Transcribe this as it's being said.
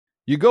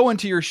You go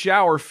into your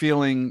shower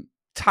feeling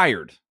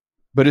tired,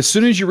 but as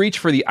soon as you reach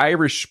for the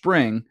Irish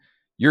Spring,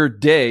 your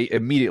day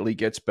immediately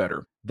gets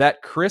better.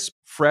 That crisp,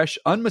 fresh,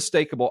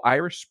 unmistakable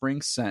Irish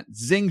Spring scent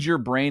zings your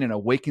brain and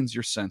awakens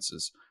your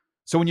senses.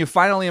 So when you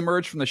finally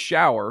emerge from the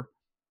shower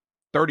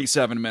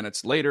 37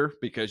 minutes later,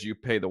 because you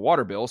pay the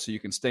water bill so you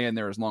can stay in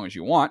there as long as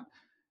you want,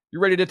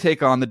 you're ready to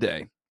take on the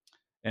day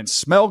and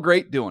smell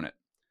great doing it.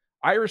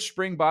 Irish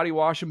Spring Body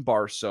Wash and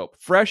Bar Soap.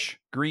 Fresh,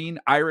 green,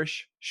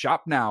 Irish.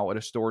 Shop now at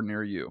a store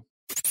near you.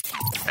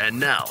 And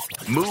now,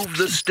 Move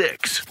the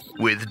Sticks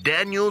with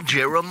Daniel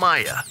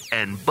Jeremiah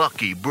and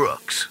Bucky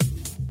Brooks.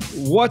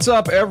 What's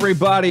up,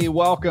 everybody?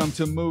 Welcome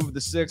to Move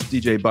the Sticks.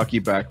 DJ Bucky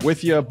back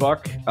with you.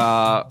 Buck,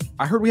 I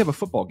heard we have a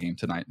football game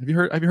tonight. Have you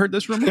heard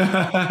this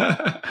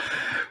rumor?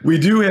 We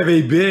do have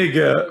a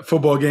big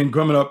football game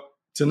coming up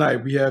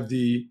tonight. We have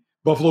the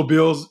Buffalo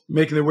Bills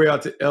making their way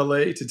out to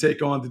L.A. to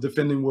take on the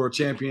defending world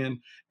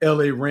champion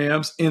L.A.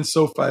 Rams in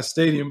SoFi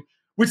Stadium,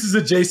 which is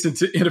adjacent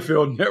to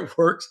NFL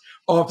Network's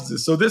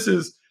offices. So this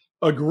is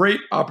a great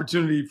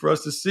opportunity for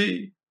us to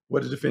see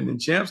what the defending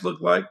champs look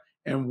like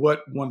and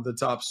what one of the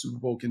top Super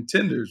Bowl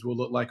contenders will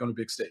look like on a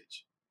big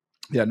stage.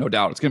 Yeah, no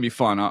doubt. It's going to be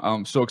fun.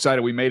 I'm so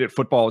excited we made it.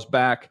 Football is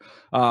back.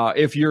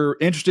 If you're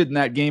interested in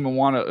that game and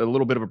want a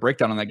little bit of a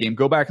breakdown on that game,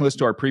 go back and listen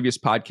to our previous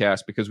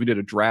podcast because we did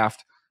a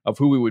draft of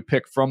who we would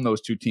pick from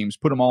those two teams,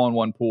 put them all in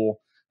one pool,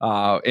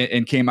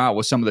 and came out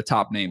with some of the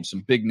top names,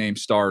 some big name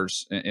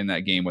stars in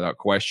that game without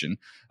question.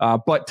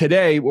 But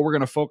today, what we're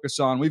going to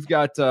focus on, we've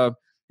got,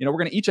 we're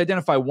going to each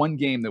identify one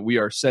game that we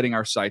are setting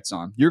our sights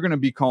on. You're going to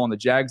be calling the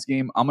Jags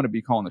game. I'm going to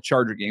be calling the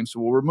Charger game. So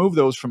we'll remove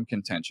those from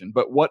contention.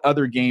 But what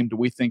other game do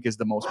we think is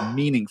the most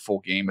meaningful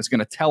game? It's going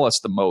to tell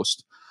us the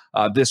most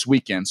this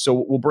weekend.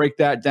 So we'll break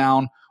that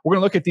down. We're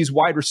going to look at these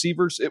wide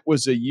receivers. It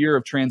was a year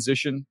of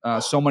transition.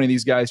 So many of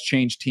these guys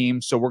changed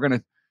teams. So we're going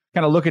to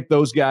kind of look at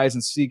those guys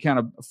and see kind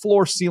of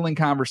floor ceiling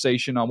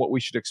conversation on what we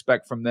should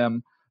expect from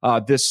them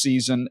this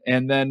season.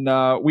 And then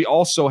we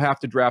also have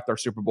to draft our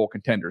Super Bowl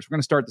contenders. We're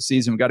going to start the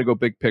season. We've got to go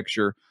big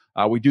picture.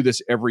 We do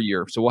this every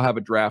year. So we'll have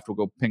a draft. We'll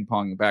go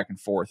ping-ponging back and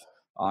forth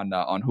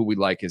on who we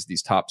like as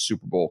these top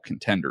Super Bowl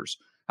contenders.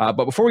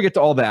 But before we get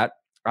to all that,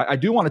 I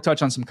do want to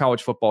touch on some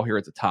college football here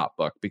at the top,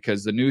 Buck,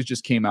 because the news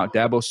just came out.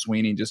 Dabo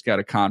Swinney just got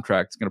a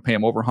contract. It's going to pay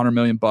him over $100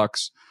 million,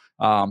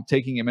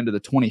 taking him into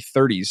the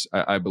 2030s,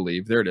 I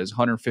believe. There it is,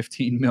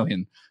 $115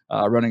 million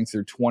running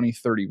through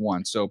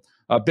 2031. So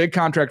a big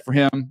contract for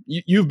him.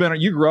 You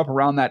grew up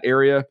around that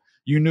area.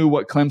 You knew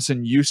what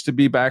Clemson used to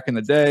be back in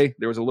the day.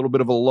 There was a little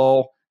bit of a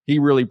lull. He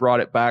really brought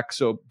it back.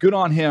 So good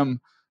on him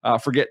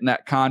for getting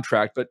that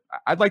contract. But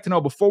I'd like to know,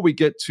 before we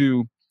get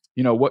to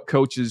what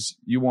coaches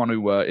you want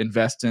to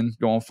invest in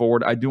going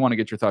forward, I do want to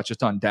get your thoughts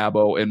just on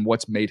Dabo and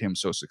what's made him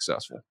so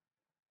successful.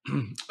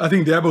 I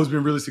think Dabo's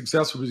been really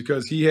successful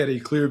because he had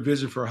a clear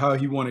vision for how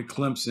he wanted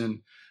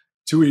Clemson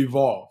to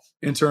evolve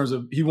in terms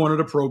of he wanted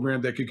a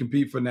program that could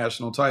compete for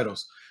national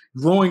titles.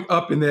 Growing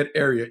up in that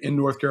area in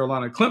North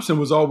Carolina, Clemson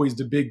was always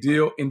the big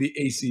deal in the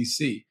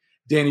ACC.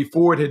 Danny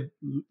Ford had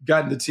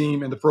gotten the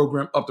team and the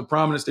program up to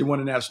prominence. They won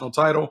a national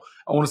title,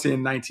 I want to say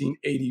in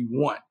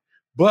 1981.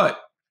 But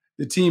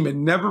the team had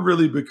never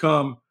really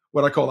become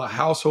what I call a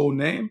household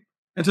name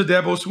until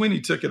Dabo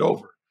Swinney took it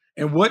over.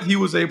 And what he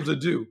was able to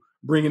do,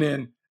 bringing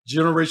in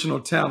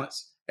generational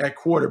talents at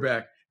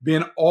quarterback,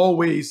 being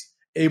always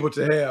able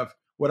to have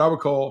what I would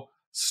call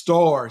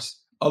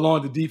stars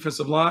along the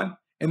defensive line,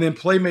 and then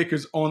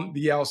playmakers on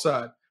the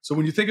outside. So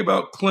when you think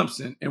about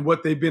Clemson and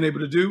what they've been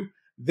able to do,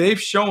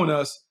 they've shown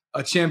us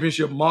a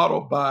championship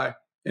model by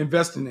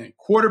investing in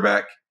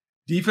quarterback,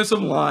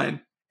 defensive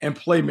line, and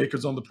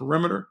playmakers on the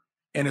perimeter,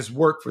 and it's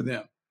worked for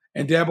them.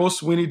 And Dabo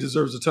Swinney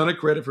deserves a ton of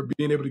credit for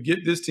being able to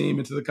get this team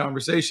into the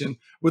conversation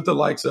with the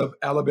likes of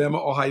Alabama,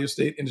 Ohio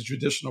State, and the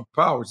traditional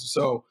powers.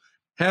 So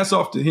hats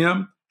off to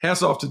him,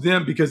 hats off to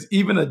them, because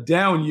even a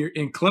down year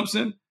in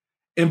Clemson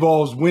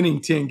involves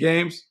winning 10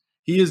 games.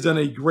 He has done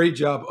a great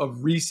job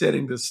of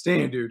resetting the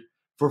standard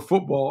for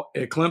football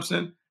at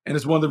Clemson, and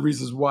it's one of the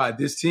reasons why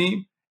this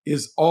team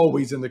is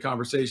always in the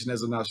conversation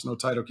as a national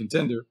title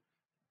contender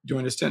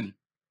during his tenure.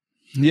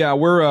 Yeah,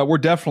 we're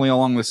definitely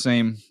along the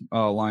same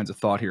lines of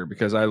thought here,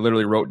 because I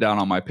literally wrote down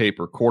on my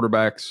paper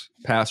quarterbacks,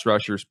 pass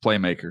rushers,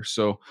 playmakers.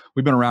 So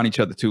we've been around each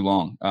other too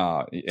long,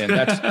 and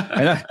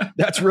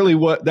that's really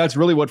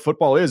what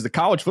football is. The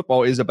college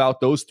football is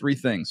about those three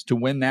things: to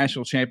win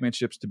national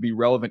championships, to be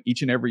relevant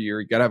each and every year.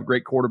 You got to have a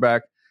great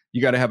quarterback,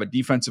 you got to have a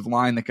defensive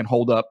line that can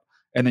hold up,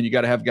 and then you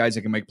got to have guys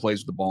that can make plays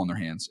with the ball in their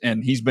hands.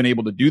 And he's been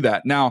able to do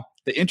that. Now,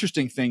 the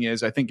interesting thing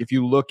is, I think if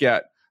you look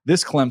at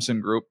this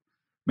Clemson group,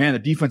 man, the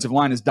defensive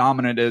line is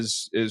dominant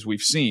as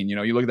we've seen.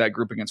 You look at that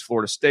group against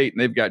Florida State,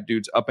 and they've got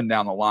dudes up and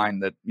down the line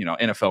that,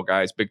 NFL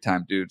guys,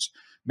 big-time dudes,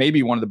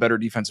 maybe one of the better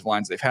defensive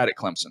lines they've had at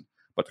Clemson.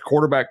 But the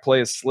quarterback play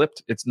has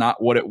slipped. It's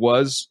not what it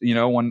was, when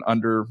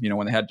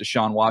they had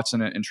Deshaun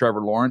Watson and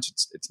Trevor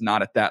Lawrence. It's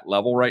not at that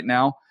level right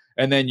now.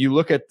 And then you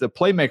look at the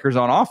playmakers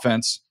on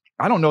offense.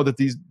 I don't know that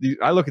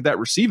I look at that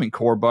receiving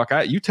core, Buck.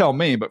 You tell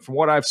me, but from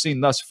what I've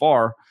seen thus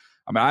far,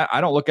 I mean,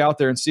 I don't look out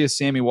there and see a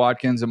Sammy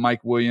Watkins and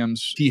Mike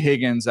Williams, T.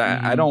 Higgins.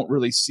 I don't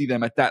really see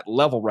them at that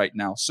level right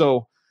now.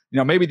 So,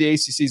 maybe the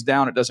ACC's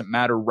down. It doesn't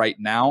matter right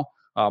now.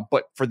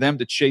 But for them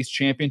to chase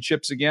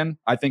championships again,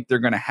 I think they're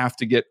going to have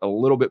to get a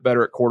little bit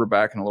better at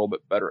quarterback and a little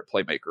bit better at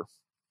playmaker.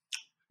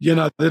 They're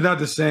not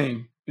the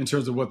same in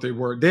terms of what they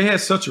were. They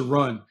had such a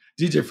run,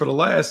 DJ, for the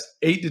last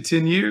 8 to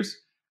 10 years.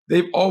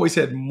 They've always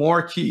had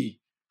marquee,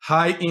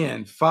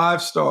 high-end,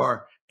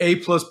 5-star,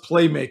 A-plus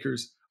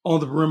playmakers on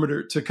the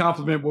perimeter to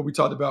complement what we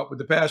talked about with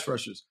the pass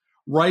rushers.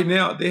 Right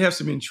now, they have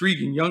some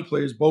intriguing young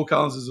players. Bo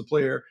Collins is a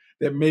player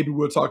that maybe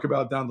we'll talk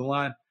about down the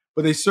line,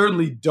 but they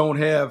certainly don't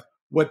have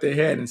what they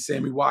had in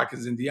Sammy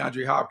Watkins and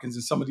DeAndre Hopkins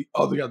and some of the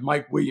other guys,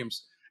 Mike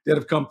Williams, that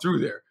have come through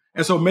there.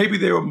 And so maybe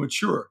they were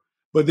mature,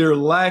 but they're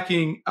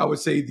lacking, I would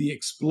say, the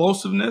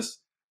explosiveness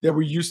that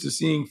we're used to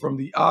seeing from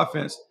the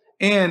offense.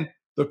 And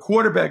the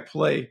quarterback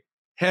play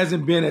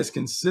hasn't been as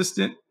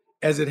consistent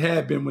as it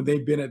had been when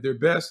they've been at their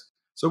best.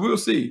 So we'll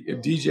see if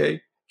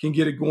DJ can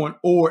get it going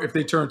or if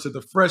they turn to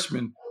the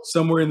freshmen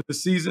somewhere in the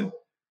season.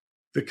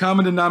 The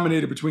common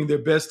denominator between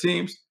their best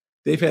teams,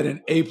 they've had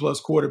an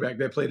A-plus quarterback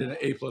that played at an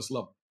A-plus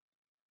level.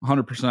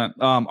 100%.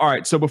 All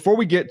right. So before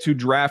we get to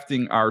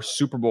drafting our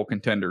Super Bowl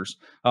contenders,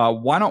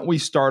 why don't we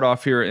start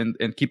off here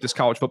and keep this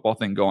college football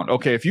thing going?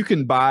 Okay. If you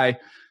can buy,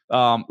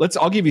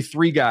 I'll give you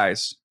 3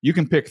 guys. You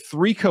can pick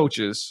 3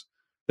 coaches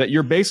that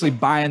you're basically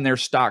buying their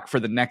stock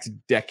for the next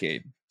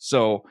decade.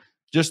 So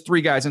just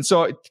 3 guys. And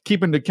so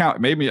keep into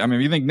account, maybe, if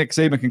you think Nick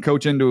Saban can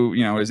coach into,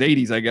 his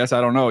 80s, I guess, I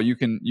don't know. You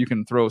can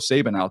throw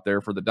Saban out there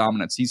for the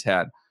dominance he's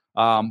had.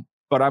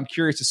 But I'm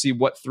curious to see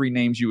what 3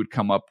 names you would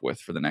come up with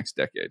for the next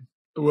decade.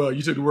 Well,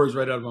 you took the words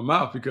right out of my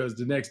mouth because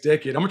the next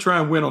decade, I'm going to try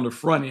and win on the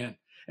front end.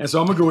 And so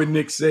I'm going to go with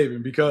Nick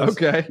Saban because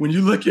when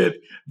you look at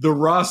the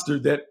roster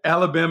that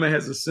Alabama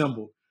has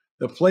assembled,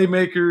 the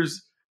playmakers,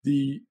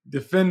 the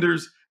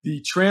defenders,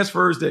 the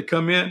transfers that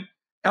come in,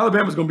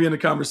 Alabama's going to be in the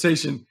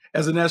conversation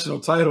as a national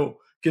title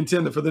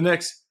contender for the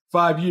next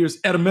 5 years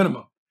at a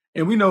minimum.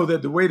 And we know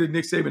that the way that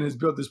Nick Saban has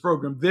built this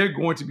program, they're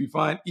going to be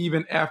fine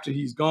even after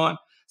he's gone.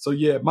 So,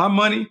 yeah, my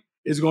money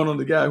is going on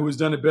the guy who has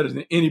done it better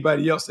than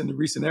anybody else in the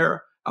recent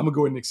era. I'm going to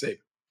go with Nick Saban.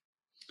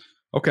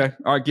 Okay.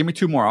 All right. Give me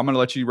 2 more. I'm going to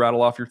let you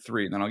rattle off your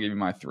 3, and then I'll give you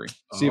my 3.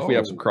 See if we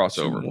have some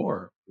crossover. 2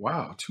 more.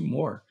 Wow, 2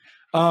 more.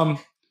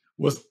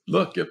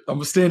 Look, I'm going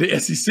to stay in the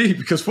SEC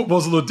because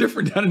football's a little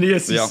different down in the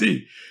SEC. Yeah.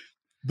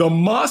 The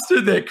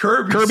monster that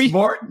Kirby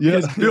Smart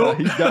has built.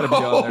 He's got to be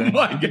on there.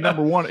 My God.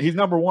 Number one. He's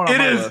number 1 on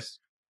my list.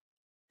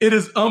 It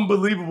is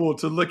unbelievable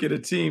to look at a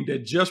team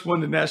that just won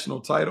the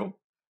national title,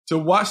 to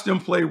watch them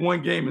play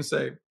one game and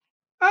say,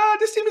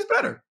 this team is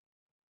better.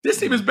 This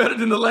team is better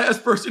than the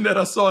last version that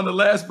I saw. And the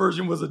last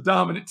version was a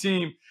dominant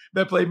team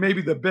that played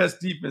maybe the best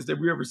defense that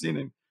we've ever seen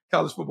in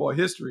college football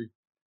history.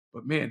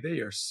 But, man, they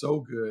are so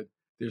good.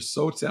 They're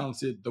so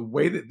talented. The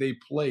way that they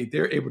play,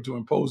 they're able to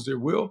impose their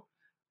will.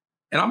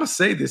 And I'm going to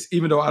say this,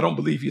 even though I don't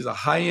believe he's a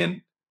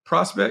high-end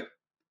prospect,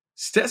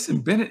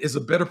 Stetson Bennett is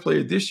a better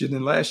player this year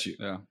than last year.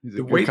 Yeah, he's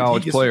a good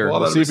college player.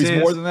 We'll see if he's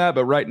more than that,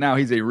 but right now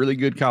he's a really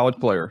good college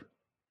player.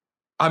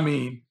 I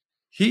mean,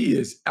 he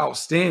is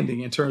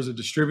outstanding in terms of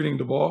distributing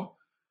the ball.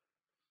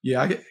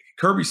 Yeah,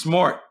 Kirby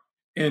Smart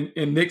and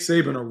Nick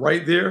Saban are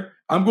right there.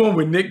 I'm going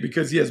with Nick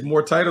because he has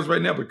more titles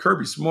right now, but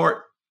Kirby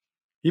Smart,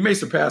 he may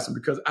surpass him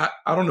because I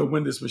don't know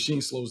when this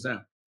machine slows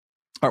down.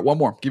 All right, one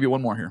more. Give you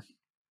one more here.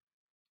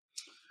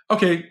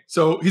 Okay,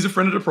 so he's a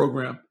friend of the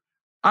program.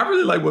 I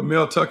really like what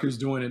Mel Tucker is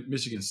doing at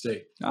Michigan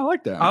State. I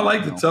like that. I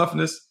like the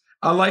toughness.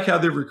 I like how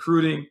they're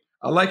recruiting.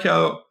 I like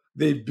how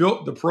they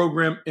built the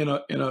program in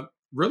a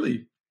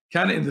really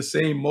kind of in the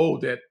same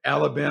mold that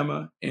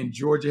Alabama and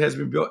Georgia has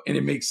been built. And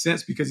it makes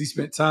sense because he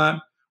spent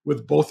time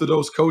with both of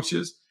those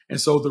coaches.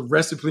 And so the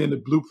recipe and the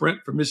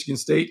blueprint for Michigan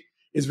State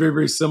is very,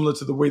 very similar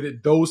to the way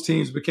that those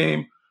teams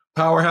became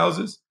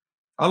powerhouses.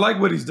 I like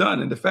what he's done.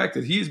 And the fact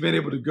that he's been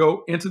able to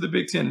go into the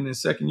Big Ten in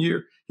his second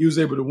year, he was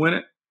able to win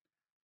it.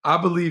 I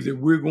believe that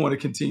we're going to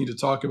continue to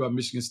talk about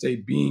Michigan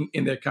State being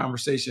in that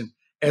conversation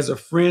as a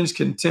fringe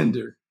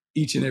contender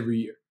each and every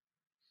year.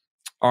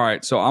 All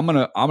right, so I'm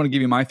gonna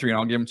give you my 3, and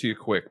I'll give them to you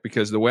quick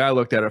because the way I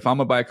looked at it, if I'm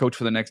gonna buy a coach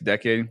for the next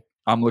decade,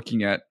 I'm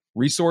looking at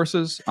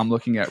resources, I'm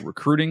looking at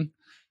recruiting,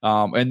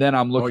 and then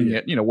I'm looking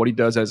at what he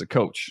does as a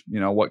coach,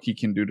 what he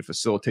can do to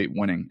facilitate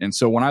winning. And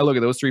so when I look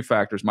at those 3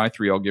 factors, my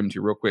 3, I'll give them to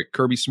you real quick.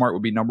 Kirby Smart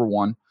would be number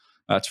 1.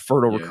 It's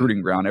fertile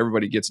recruiting ground.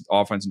 Everybody gets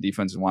offense and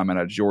defensive linemen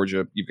out of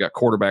Georgia. You've got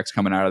quarterbacks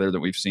coming out of there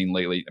that we've seen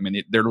lately. I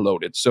mean, they're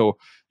loaded. So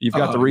you've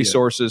got the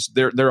resources.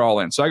 They're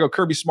all in. So I go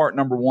Kirby Smart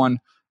number 1.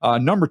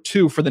 Number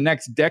 2 for the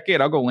next decade,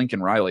 I'll go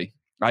Lincoln Riley.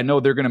 I know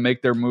they're going to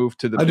make their move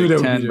to the Big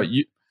Ten, but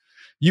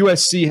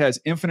USC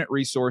has infinite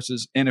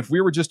resources. And if we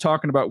were just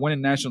talking about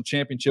winning national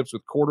championships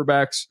with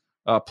quarterbacks,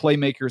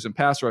 playmakers, and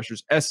pass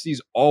rushers,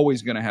 SC's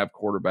always going to have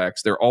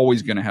quarterbacks. They're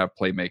always going to have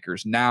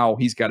playmakers. Now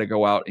he's got to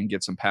go out and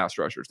get some pass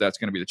rushers. That's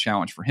going to be the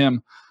challenge for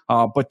him.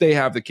 But they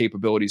have the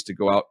capabilities to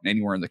go out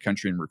anywhere in the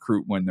country and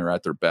recruit when they're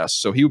at their best.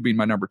 So he would be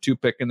my number 2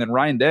 pick. And then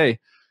Ryan Day,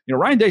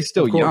 Ryan Day's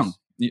still young.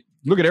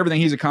 look at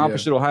everything he's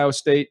accomplished at Ohio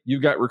State.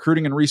 You've got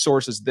recruiting and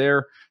resources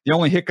there. The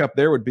only hiccup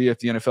there would be if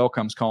the NFL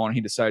comes calling and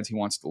he decides he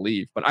wants to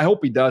leave. But I hope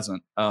he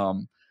doesn't.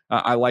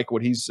 I like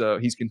what he's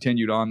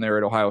continued on there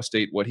at Ohio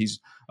State, what he's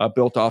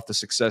built off the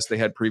success they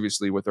had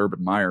previously with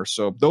Urban Meyer.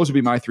 So those would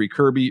be my three: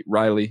 Kirby,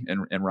 Riley,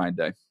 and Ryan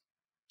Day.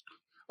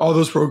 All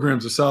those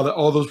programs are solid.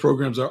 All those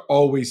programs are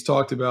always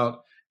talked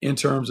about in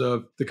terms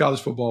of the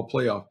college football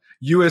playoff.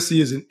 USC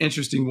is an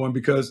interesting one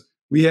because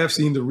we have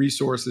seen the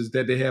resources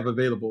that they have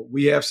available.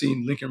 We have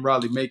seen Lincoln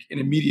Riley make an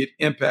immediate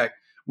impact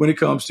when it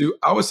comes to,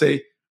 I would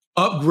say,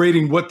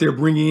 upgrading what they're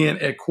bringing in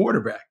at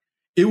quarterback.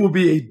 It will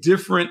be a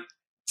different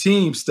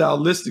team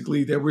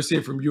stylistically that we're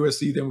seeing from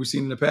USC than we've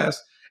seen in the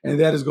past, and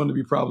that is going to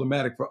be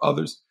problematic for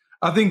others.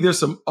 I think there's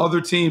some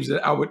other teams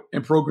that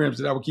and programs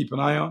that I would keep an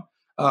eye on.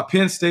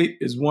 Penn State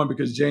is one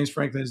because James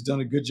Franklin has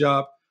done a good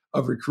job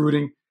of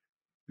recruiting.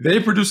 They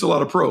produce a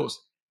lot of pros.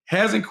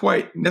 Hasn't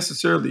quite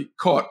necessarily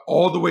caught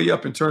all the way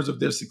up in terms of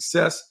their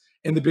success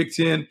in the Big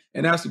Ten,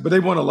 but they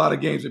won a lot of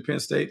games at Penn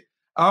State.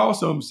 I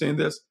also am saying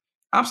this.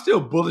 I'm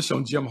still bullish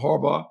on Jim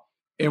Harbaugh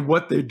and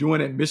what they're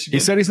doing at Michigan.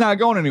 He said he's not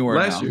going anywhere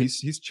last now. Year.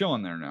 He's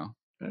chilling there now.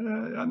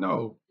 I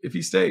know if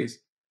he stays.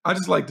 I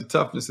just like the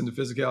toughness and the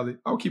physicality.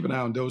 I'll keep an eye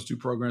on those two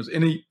programs.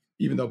 And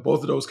even though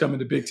both of those come in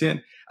the Big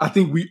Ten, I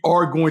think we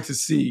are going to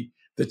see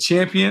the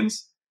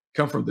champions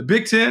come from the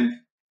Big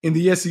Ten and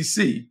the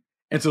SEC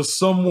until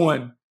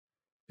someone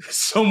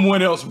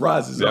else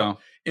rises up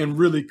and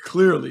really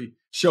clearly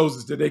shows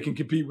us that they can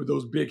compete with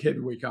those big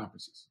heavyweight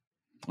conferences.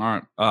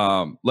 All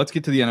right. Let's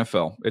get to the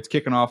NFL. It's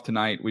kicking off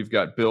tonight. We've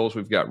got Bills.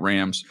 We've got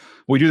Rams.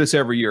 We do this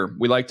every year.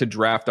 We like to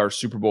draft our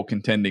Super Bowl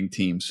contending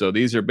teams. So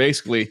these are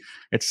basically,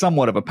 it's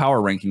somewhat of a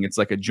power ranking. It's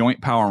like a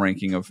joint power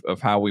ranking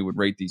of how we would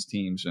rate these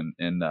teams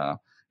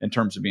in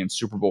terms of being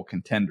Super Bowl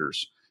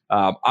contenders.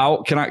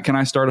 Can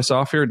I start us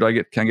off here?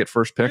 Can I get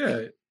first pick?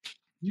 Yeah,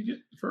 you get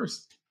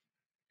first.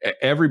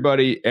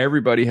 Everybody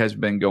has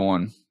been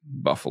going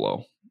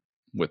Buffalo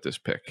with this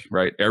pick,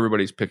 right?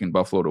 Everybody's picking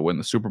Buffalo to win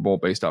the Super Bowl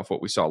based off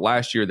what we saw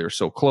last year. They're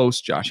so close.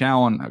 Josh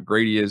Allen, how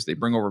great he is. They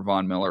bring over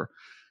Von Miller.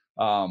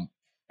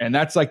 And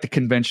that's like the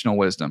conventional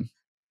wisdom.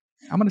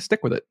 I'm going to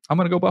stick with it. I'm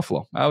going to go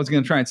Buffalo. I was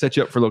going to try and set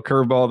you up for a little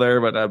curveball there,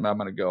 but I'm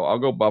going to I'll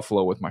go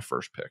Buffalo with my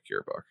first pick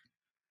here, Buck.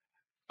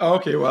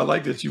 Okay, well, I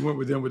like that you went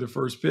with them with the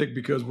first pick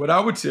because what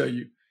I would tell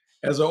you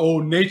as an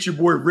old Nature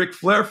Boy Ric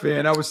Flair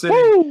fan, I would say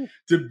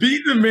to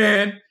beat the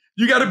man,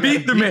 you got to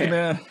beat the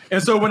man.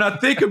 And so when I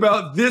think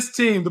about this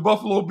team, the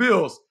Buffalo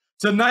Bills,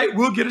 tonight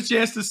we'll get a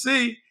chance to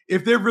see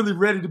if they're really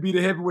ready to be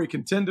the heavyweight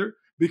contender.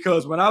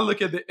 Because when I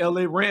look at the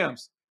LA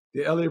Rams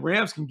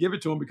can give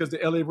it to them because the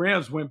LA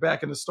Rams went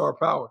back into star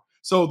power.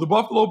 So the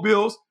Buffalo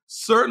Bills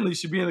certainly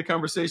should be in the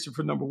conversation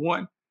for number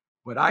one.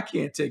 But I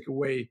can't take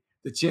away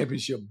the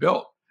championship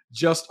belt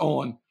just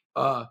on,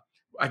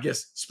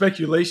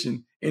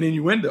 speculation and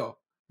innuendo.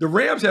 The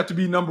Rams have to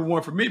be number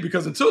one for me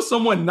because until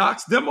someone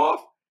knocks them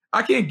off,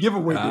 I can't give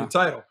away their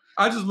title.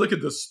 I just look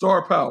at the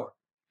star power.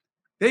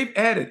 They've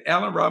added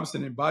Allen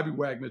Robinson and Bobby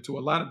Wagner to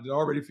a lineup that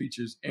already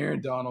features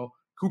Aaron Donald,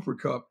 Cooper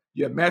Kupp.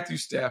 You have Matthew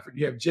Stafford.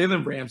 You have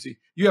Jalen Ramsey.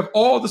 You have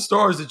all the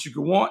stars that you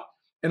could want.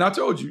 And I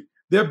told you,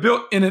 they're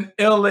built in an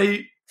LA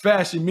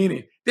fashion,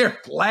 meaning they're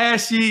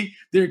flashy,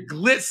 they're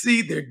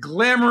glitzy, they're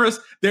glamorous.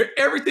 They're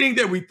everything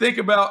that we think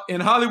about in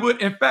Hollywood.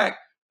 In fact,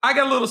 I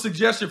got a little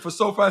suggestion for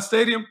SoFi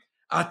Stadium.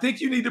 I think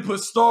you need to put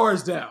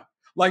stars down,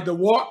 like the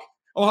walk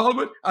on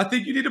Hollywood. I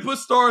think you need to put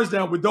stars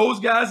down with those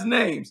guys'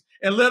 names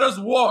and let us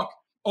walk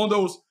on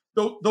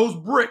those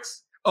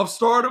bricks of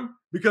stardom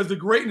because the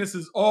greatness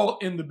is all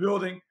in the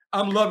building.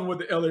 I'm loving what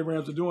the LA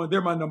Rams are doing.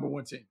 They're my number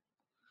one team.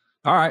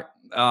 All right.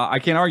 I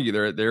can't argue.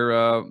 They're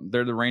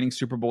the reigning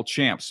Super Bowl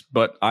champs,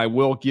 but I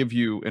will give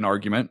you an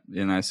argument,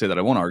 and I say that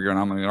I won't argue, and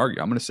I'm going to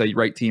argue. I'm going to say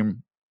right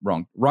team,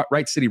 wrong,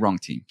 right city, wrong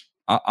team.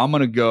 I'm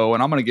going to go,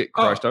 and I'm going to get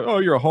crushed. Oh,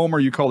 you're a homer.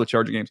 You call the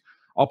Charger games.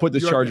 I'll put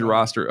this Charger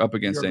roster up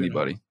against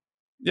anybody.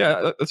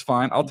 Yeah, that's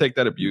fine. I'll take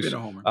that abuse. You've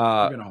been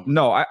a homer.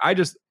 No,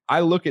 I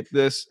look at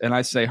this and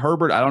I say,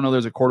 Herbert, I don't know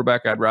there's a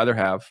quarterback I'd rather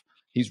have.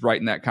 He's right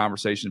in that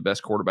conversation,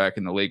 best quarterback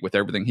in the league with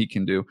everything he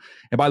can do.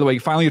 And by the way, he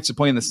finally gets to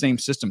play in the same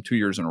system 2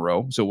 years in a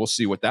row. So we'll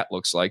see what that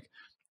looks like.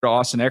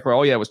 Austin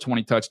Eckler, it was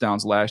 20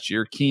 touchdowns last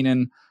year.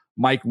 Keenan,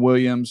 Mike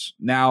Williams.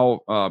 Now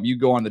you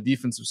go on the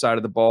defensive side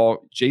of the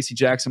ball. J.C.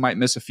 Jackson might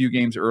miss a few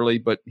games early,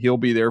 but he'll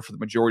be there for the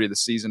majority of the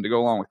season to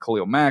go along with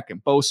Khalil Mack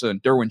and Bosa,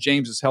 and Derwin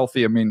James is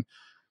healthy. I mean,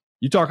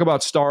 you talk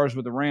about stars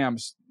with the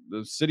Rams.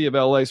 The city of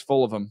LA is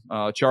full of them.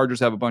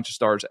 Chargers have a bunch of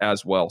stars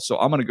as well. So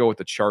I'm going to go with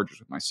the Chargers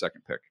with my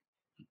second pick.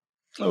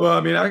 Well,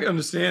 I mean, I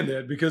understand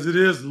that because it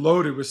is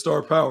loaded with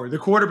star power. The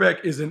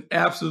quarterback is an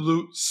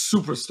absolute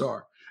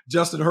superstar,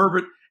 Justin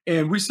Herbert.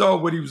 And we saw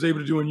what he was able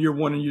to do in year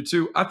one and year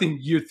two. I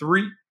think year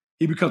three,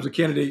 he becomes a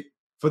candidate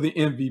for the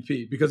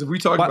MVP. Because if we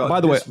talk about,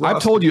 by the way,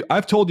 I've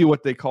told you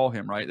what they call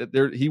him, right?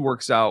 That he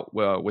works out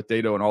with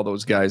Dado and all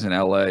those guys in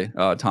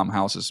LA. Tom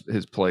House is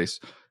his place.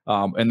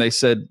 And they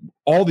said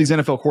all these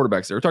NFL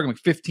quarterbacks there, we're talking like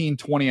 15,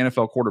 20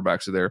 NFL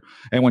quarterbacks are there.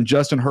 And when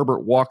Justin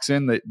Herbert walks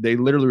in, they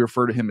literally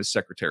refer to him as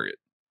Secretariat.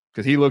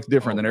 because he looks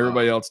different than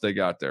everybody else they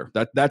got there.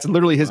 That's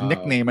literally his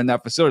nickname in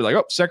that facility. Like,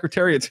 oh,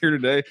 Secretariat's here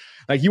today.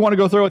 Like, you want to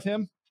go throw with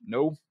him?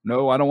 No,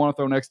 I don't want to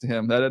throw next to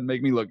him. That doesn't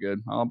make me look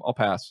good. I'll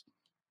pass.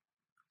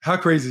 How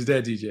crazy is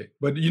that, DJ?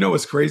 But you know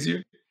what's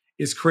crazier?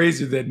 It's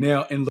crazier that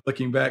now, in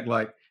looking back,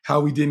 like how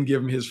we didn't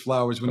give him his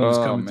flowers when he was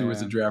coming through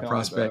as a draft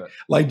prospect.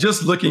 Like,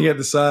 just looking at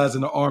the size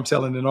and the arm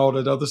talent and all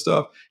that other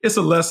stuff, it's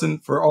a lesson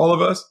for all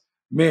of us.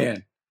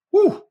 Man,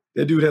 whew,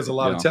 that dude has a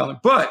lot of talent.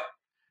 But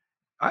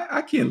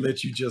I can't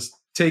let you just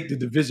take the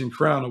division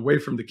crown away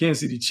from the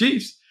Kansas City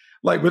Chiefs,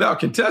 like, without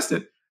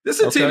contestant. This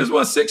is a team that's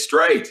won 6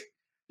 straight.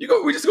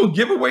 We're just going to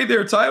give away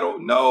their title?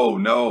 No.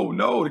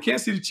 The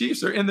Kansas City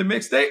Chiefs are in the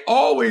mix. They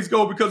always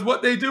go, because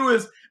what they do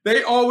is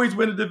they always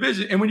win a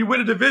division. And when you win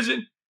a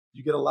division,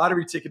 you get a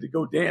lottery ticket to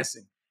go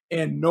dancing.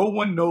 And no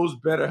one knows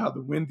better how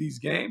to win these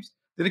games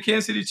than the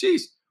Kansas City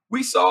Chiefs.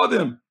 We saw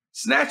them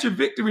snatch a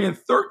victory in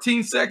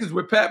 13 seconds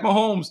with Pat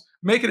Mahomes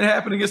making it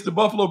happen against the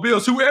Buffalo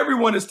Bills, who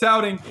everyone is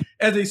touting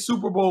as a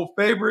Super Bowl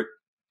favorite.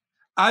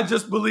 I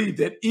just believe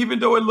that even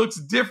though it looks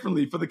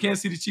differently for the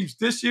Kansas City Chiefs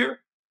this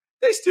year,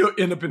 they still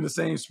end up in the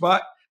same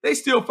spot. They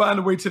still find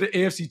a way to the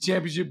AFC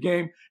Championship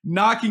game,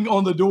 knocking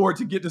on the door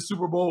to get to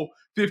Super Bowl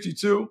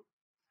 52.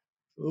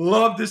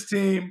 Love this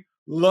team.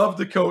 Love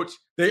the coach.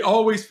 They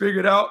always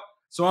figure it out.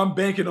 So I'm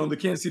banking on the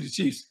Kansas City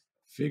Chiefs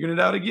figuring it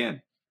out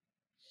again.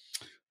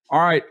 All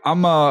right.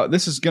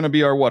 This is going to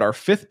be our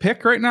 5th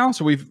pick right now.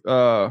 So we've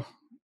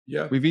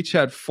each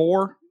had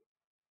 4.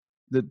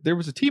 There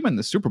was a team in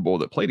the Super Bowl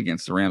that played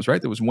against the Rams,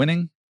 right? That was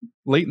winning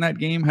late in that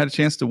game, had a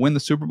chance to win the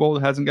Super Bowl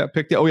that hasn't got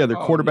picked yet. Oh, yeah, their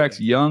quarterback's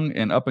young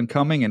and up and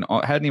coming and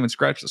hadn't even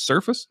scratched the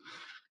surface.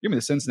 Give me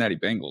the Cincinnati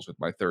Bengals with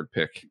my 3rd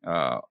pick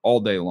all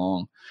day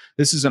long.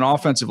 This is an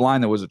offensive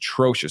line that was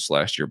atrocious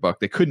last year, Buck.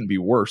 They couldn't be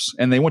worse.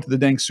 And they went to the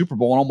dang Super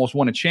Bowl and almost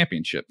won a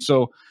championship.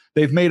 So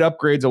they've made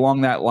upgrades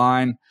along that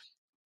line.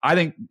 I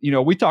think,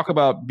 we talk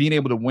about being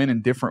able to win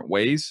in different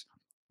ways.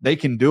 They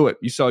can do it.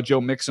 You saw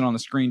Joe Mixon on the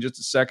screen just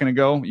a second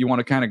ago. You want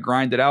to kind of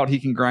grind it out. He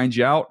can grind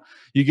you out.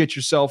 You get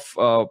yourself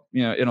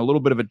in a little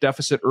bit of a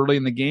deficit early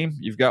in the game.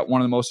 You've got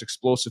one of the most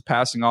explosive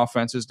passing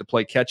offenses to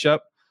play catch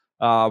up.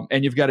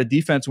 And you've got a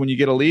defense when you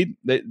get a lead,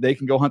 they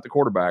can go hunt the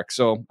quarterback.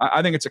 So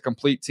I think it's a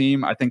complete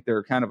team. I think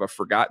they're kind of a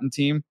forgotten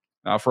team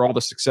for all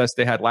the success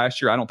they had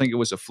last year. I don't think it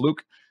was a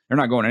fluke. They're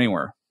not going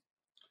anywhere.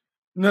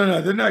 No,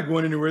 they're not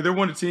going anywhere. They're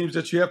one of the teams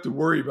that you have to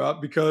worry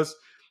about because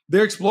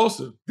they're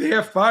explosive. They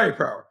have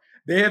firepower.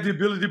 They have the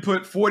ability to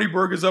put 40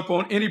 burgers up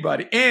on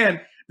anybody. And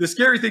the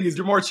scary thing is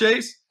Ja'Marr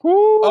Chase.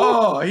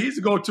 Woo. He's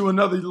going to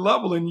another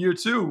level in year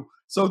 2.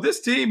 So this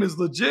team is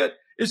legit.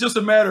 It's just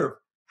a matter of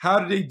how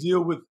do they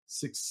deal with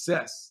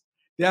success?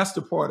 That's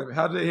the part of it.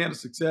 How do they handle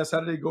success? How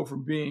do they go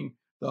from being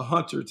the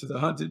hunter to the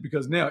hunted?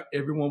 Because now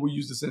everyone will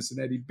use the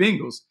Cincinnati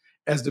Bengals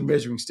as the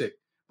measuring stick.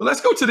 But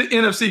let's go to the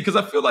NFC because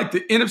I feel like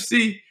the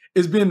NFC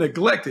is being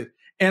neglected.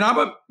 And I'm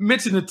going to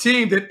mention a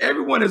team that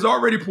everyone has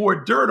already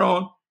poured dirt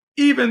on,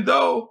 even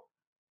though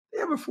they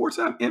have a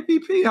 4-time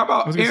MVP. How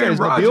about Aaron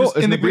Rodgers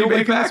in the Green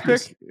Bay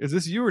Packers? Is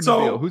this you or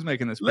Nabil? Who's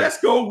making this pick?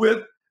 Let's go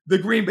with the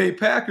Green Bay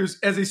Packers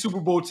as a Super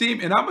Bowl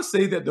team. And I'm going to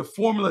say that the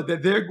formula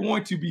that they're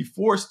going to be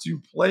forced to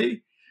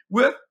play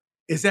with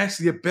is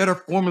actually a better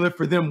formula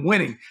for them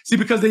winning. See,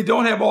 because they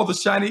don't have all the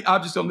shiny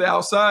objects on the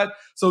outside.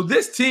 So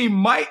this team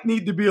might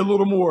need to be a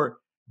little more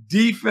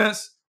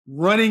defense,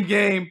 running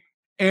game,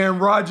 Aaron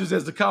Rodgers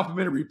as the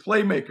complementary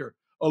playmaker,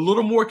 a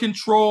little more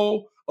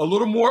control, a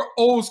little more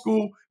old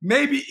school,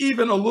 maybe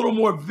even a little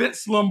more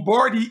Vince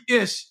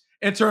Lombardi-ish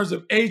in terms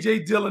of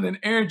A.J. Dillon and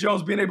Aaron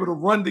Jones being able to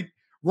run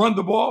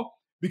the ball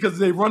because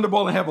they run the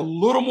ball and have a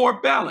little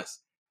more balance.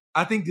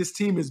 I think this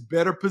team is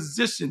better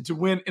positioned to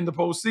win in the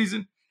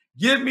postseason.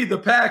 Give me the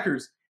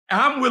Packers.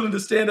 I'm willing to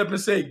stand up and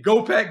say,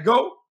 go Pack,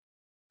 go,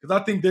 because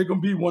I think they're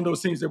going to be one of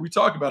those teams that we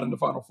talk about in the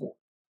Final Four.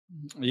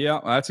 Yeah,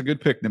 that's a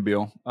good pick,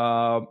 Nabil.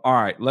 All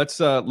right, let's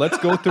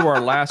go through our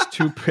last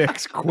 2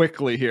 picks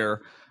quickly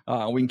here.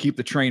 We can keep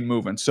the train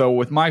moving. So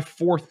with my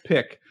 4th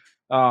pick,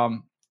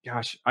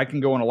 I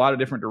can go in a lot of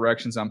different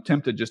directions. I'm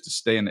tempted just to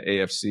stay in the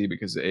AFC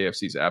because the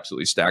AFC is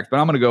absolutely stacked. But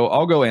I'll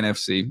go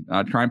NFC,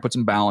 try and put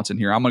some balance in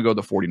here. I'm going to go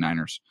the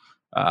 49ers.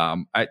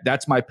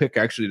 That's my pick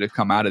actually to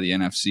come out of the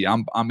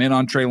NFC. I'm in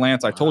on Trey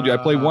Lance. I told you I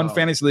played one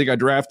fantasy league. I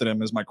drafted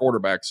him as my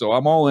quarterback. So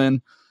I'm all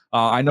in.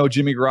 I know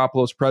Jimmy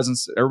Garoppolo's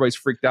presence. Everybody's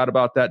freaked out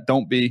about that.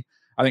 Don't be.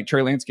 I think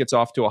Trey Lance gets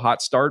off to a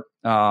hot start.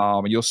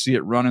 You'll see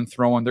it running,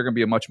 throwing. They're going to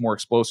be a much more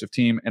explosive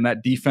team. And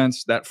that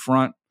defense, that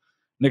front,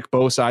 Nick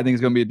Bosa, I think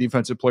is going to be a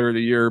defensive player of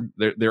the year.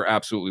 They're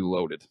absolutely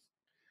loaded.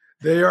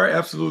 They are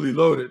absolutely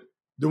loaded.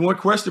 The one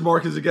question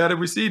mark is the guy that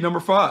we see, number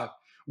 5.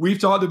 We've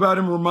talked about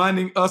him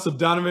reminding us of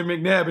Donovan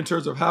McNabb in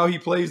terms of how he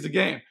plays the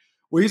game.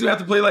 Well, he's going to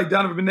have to play like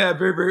Donovan McNabb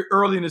very, very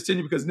early in his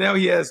tenure because now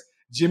he has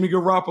Jimmy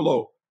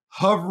Garoppolo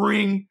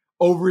hovering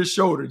over his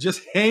shoulder,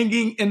 just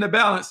hanging in the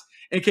balance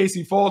in case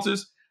he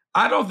falters.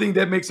 I don't think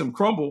that makes him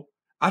crumble.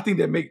 I think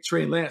that makes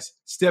Trey Lance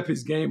step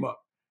his game up.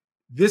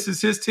 This is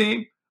his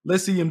team.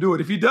 Let's see him do it.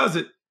 If he does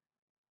it,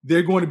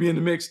 they're going to be in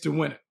the mix to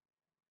win it.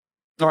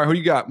 All right, who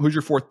you got? Who's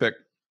your 4th pick?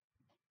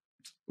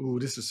 Ooh,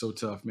 this is so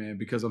tough, man,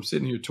 because I'm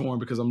sitting here torn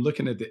because I'm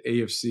looking at the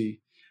AFC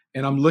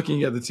and I'm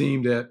looking at the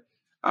team that,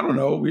 I don't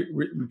know, we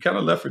kind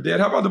of left for dead.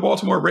 How about the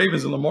Baltimore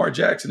Ravens and Lamar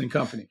Jackson and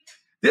company?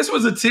 This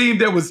was a team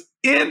that was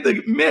in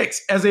the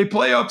mix as a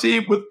playoff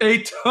team with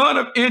a ton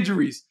of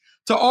injuries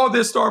to all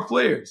their star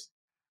players.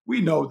 We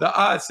know the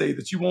odds say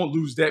that you won't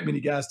lose that many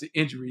guys to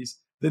injuries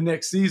the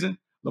next season.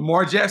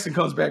 Lamar Jackson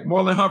comes back,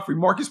 Marlon Humphrey,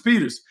 Marcus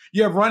Peters.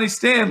 You have Ronnie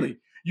Stanley.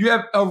 You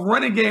have a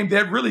running game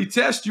that really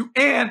tests you.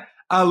 And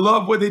I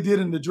love what they did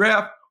in the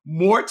draft.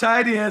 More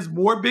tight ends,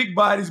 more big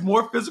bodies,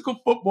 more physical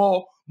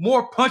football,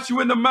 more punch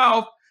you in the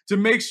mouth to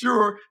make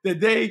sure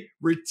that they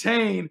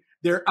retain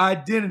their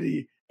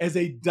identity as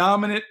a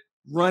dominant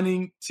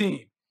running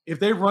team. If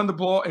they run the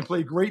ball and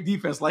play great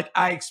defense like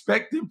I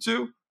expect them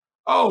to,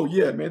 oh,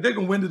 yeah, man, they're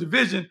going to win the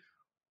division.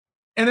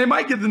 And they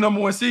might get the number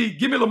 1 seed.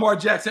 Give me Lamar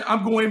Jackson.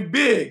 I'm going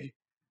big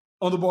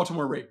on the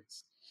Baltimore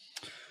Ravens.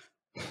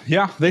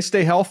 Yeah, they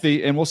stay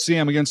healthy, and we'll see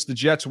them against the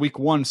Jets week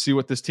 1, see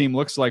what this team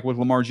looks like with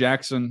Lamar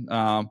Jackson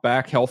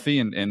back healthy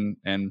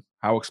and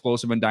how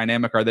explosive and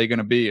dynamic are they going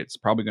to be. It's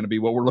probably going to be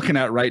what we're looking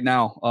at right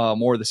now,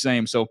 more of the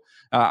same. So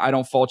I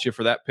don't fault you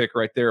for that pick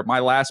right there. My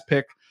last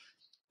pick,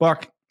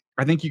 Buck,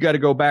 I think you got to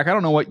go back. I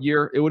don't know what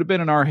year. It would have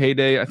been in our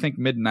heyday, I think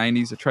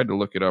mid-90s. I tried to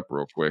look it up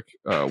real quick,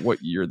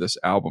 what year this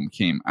album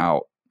came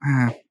out.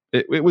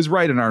 It was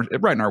right in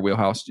our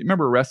wheelhouse. Do you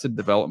remember Arrested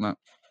Development?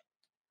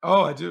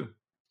 Oh, I do.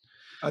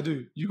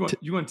 You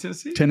going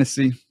Tennessee?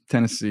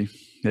 Tennessee.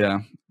 Yeah.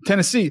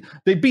 Tennessee,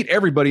 they beat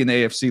everybody in the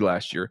AFC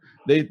last year.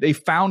 They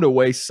found a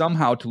way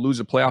somehow to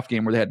lose a playoff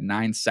game where they had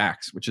 9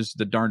 sacks, which is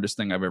the darndest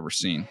thing I've ever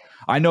seen.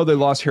 I know they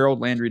lost Harold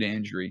Landry to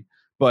injury,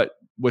 but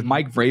with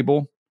Mike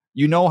Vrabel,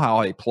 you know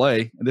how they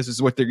play. This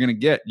is what they're going to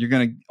get. You're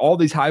going to all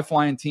these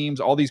high-flying teams,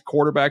 all these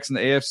quarterbacks in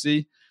the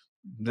AFC,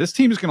 this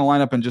team is going to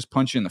line up and just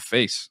punch you in the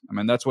face. I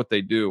mean, that's what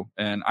they do.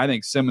 And I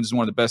think Simmons is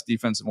one of the best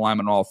defensive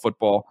linemen in all of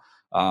football.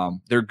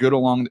 They're good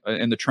along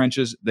in the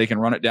trenches. They can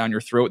run it down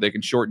your throat. They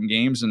can shorten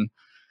games, and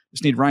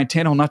just need Ryan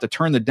Tannehill not to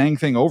turn the dang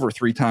thing over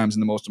 3 times in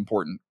the most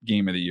important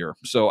game of the year.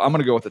 So I'm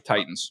going to go with the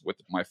Titans with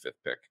my 5th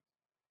pick.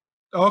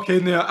 Okay,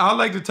 now I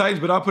like the Titans,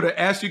 but I'll put an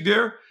asterisk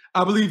there.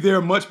 I believe they're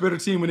a much better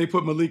team when they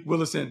put Malik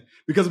Willis in,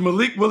 because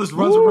Malik Willis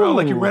runs around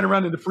like he ran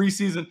around in the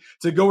preseason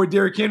to go with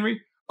Derrick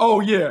Henry.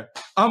 Oh, yeah,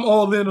 I'm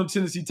all in on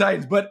Tennessee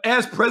Titans. But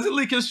as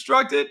presently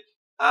constructed,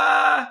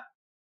 I'll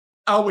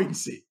wait and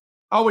see.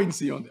 I'll wait and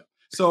see on them.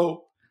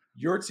 So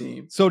your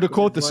team. So to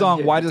quote the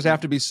song, why does it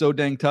have to be so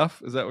dang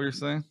tough? Is that what you're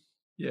saying?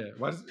 Yeah.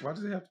 Why does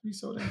it have to be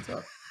so dang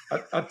tough?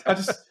 I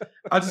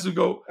just would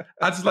go.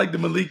 I just like the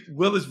Malik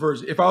Willis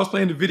version. If I was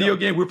playing the video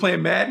game, we're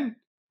playing Madden.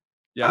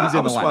 Yeah, he's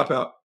in the lineup. Swap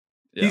out.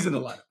 Yeah. He's in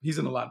the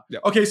lineup. Yeah.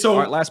 Okay, so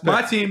right, last pick.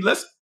 My team.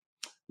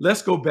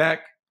 Let's go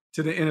back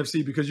to the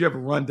NFC because you have a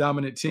run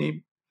dominant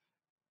team,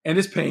 and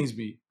this pains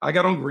me. I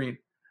got on green.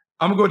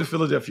 I'm gonna go with the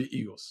Philadelphia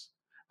Eagles.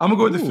 I'm going to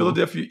go with the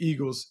Philadelphia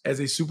Eagles as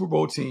a Super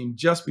Bowl team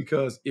just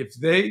because if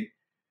they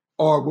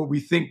are what we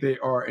think they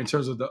are in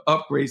terms of the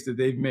upgrades that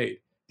they've made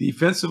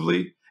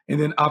defensively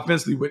and then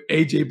offensively with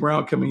A.J.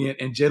 Brown coming in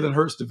and Jalen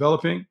Hurts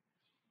developing,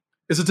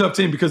 it's a tough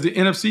team because the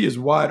NFC is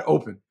wide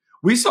open.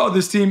 We saw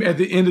this team at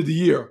the end of the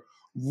year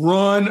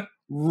run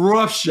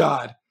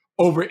roughshod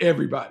over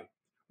everybody.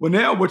 Well,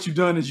 now what you've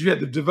done is you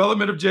had the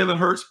development of Jalen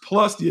Hurts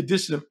plus the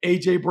addition of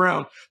A.J.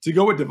 Brown to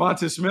go with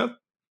Devonta Smith.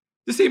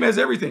 This team has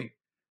everything.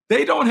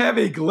 They don't have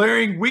a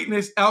glaring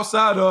weakness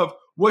outside of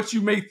what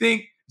you may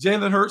think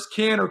Jalen Hurts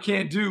can or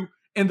can't do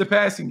in the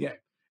passing game.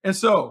 And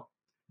so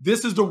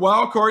this is the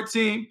wild card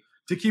team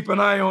to keep an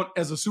eye on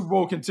as a Super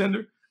Bowl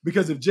contender,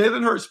 because if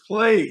Jalen Hurts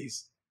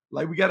plays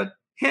like we got a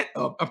hint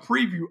of, a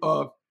preview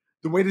of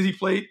the way that he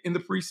played in the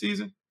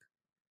preseason,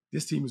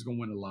 this team is going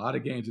to win a lot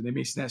of games, and they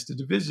may snatch the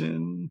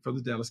division from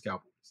the Dallas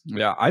Cowboys.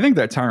 Yeah, I think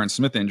that Tyron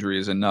Smith injury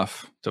is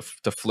enough to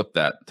flip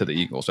that to the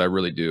Eagles. I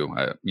really do.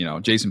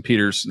 Jason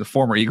Peters, the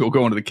former Eagle,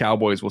 going to the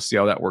Cowboys. We'll see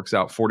how that works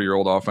out.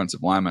 40-year-old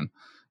offensive lineman.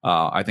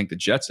 I think the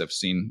Jets have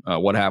seen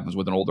what happens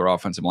with an older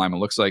offensive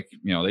lineman. Looks like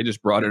they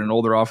just brought in an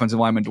older offensive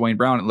lineman, Dwayne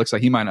Brown. It looks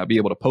like he might not be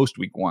able to post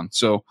week 1.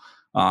 So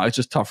it's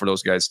just tough for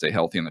those guys to stay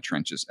healthy in the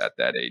trenches at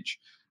that age.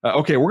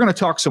 Okay, we're going to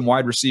talk some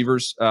wide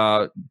receivers,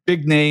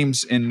 big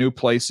names in new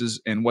places,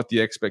 and what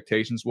the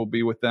expectations will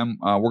be with them.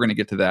 We're going to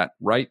get to that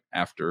right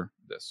after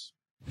this.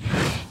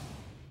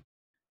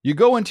 You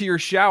go into your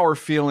shower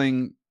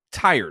feeling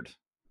tired,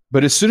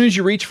 but as soon as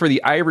you reach for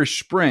the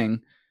Irish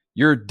Spring,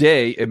 your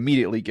day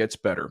immediately gets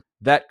better.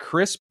 That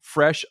crisp,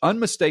 fresh,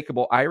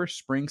 unmistakable Irish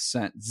Spring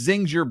scent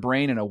zings your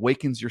brain and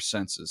awakens your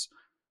senses.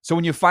 So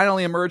when you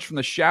finally emerge from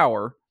the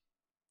shower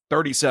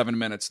 37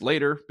 minutes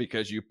later,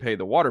 because you pay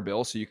the water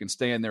bill so you can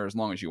stay in there as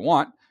long as you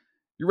want,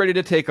 you're ready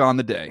to take on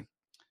the day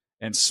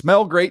and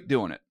smell great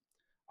doing it.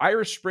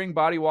 Irish Spring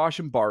Body Wash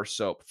and Bar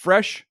Soap.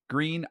 Fresh,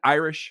 green,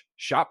 Irish.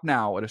 Shop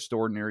now at a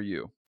store near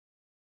you.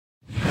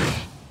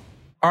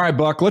 All right,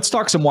 Buck, let's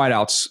talk some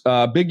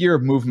wideouts. Big year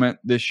of movement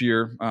this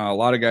year. A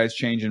lot of guys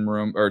changing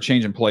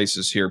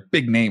places here.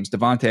 Big names: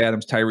 Devontae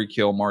Adams, Tyreek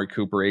Hill, Amari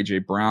Cooper, A.J.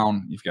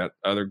 Brown. You've got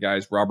other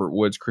guys: Robert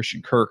Woods,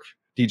 Christian Kirk,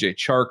 DJ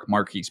Chark,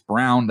 Marquise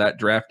Brown, that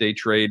draft day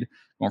trade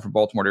going from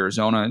Baltimore to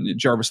Arizona. And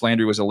Jarvis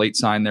Landry was a late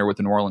sign there with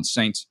the New Orleans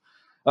Saints.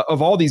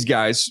 Of all these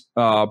guys,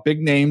 big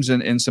names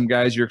and some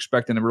guys you're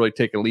expecting to really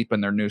take a leap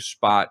in their new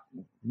spot,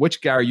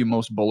 which guy are you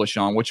most bullish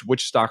on?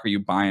 Which stock are you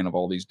buying of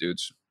all these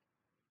dudes?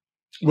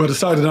 Well, the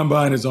side that I'm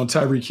buying is on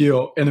Tyreek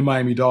Hill and the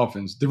Miami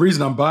Dolphins. The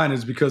reason I'm buying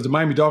is because the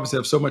Miami Dolphins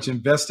have so much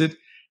invested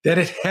that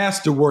it has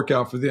to work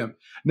out for them.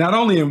 Not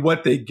only in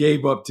what they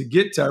gave up to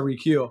get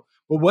Tyreek Hill,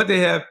 but what they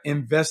have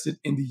invested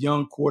in the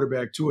young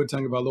quarterback, Tua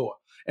Tagovailoa.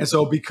 And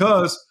so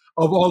because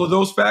of all of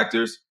those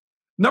factors,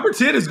 number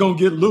 10 is going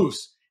to get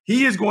loose.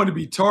 He is going to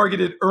be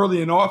targeted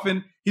early and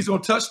often. He's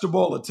going to touch the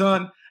ball a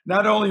ton,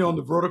 not only on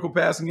the vertical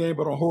passing game,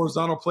 but on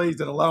horizontal plays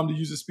that allow him to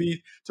use his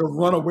speed to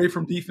run away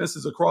from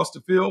defenses across the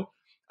field.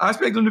 I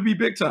expect him to be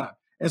big time.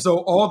 And so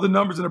all the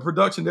numbers in the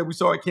production that we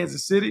saw at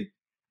Kansas City,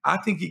 I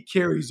think he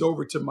carries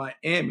over to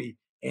Miami,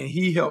 and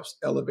he helps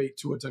elevate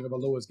Tua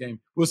Tagovailoa's game.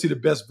 We'll see the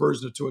best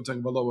version of Tua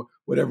Tagovailoa,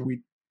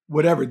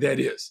 whatever that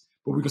is,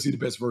 but we're going to see the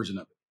best version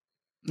of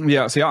it.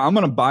 Yeah, see, I'm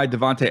going to buy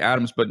Davante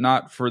Adams, but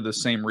not for the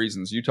same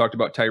reasons. You talked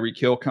about Tyreek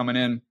Hill coming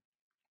in.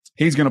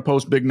 He's going to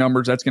post big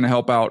numbers. That's going to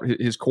help out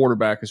his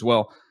quarterback as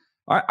well.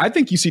 I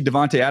think you see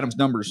Davante Adams'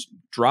 numbers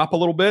drop a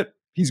little bit.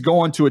 He's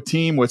going to a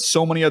team with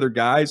so many other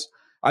guys.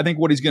 I think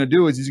what he's going to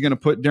do is he's going to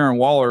put Darren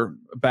Waller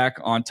back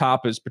on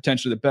top as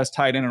potentially the best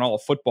tight end in all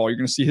of football. You're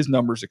going to see his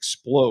numbers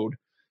explode.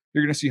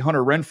 You're going to see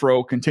Hunter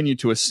Renfrow continue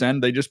to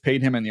ascend. They just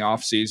paid him in the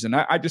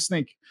offseason. I just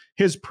think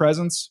his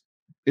presence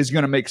is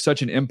going to make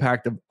such an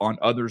impact on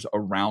others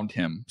around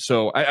him.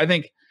 So I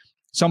think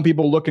some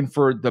people looking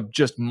for the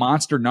just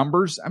monster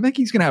numbers. I think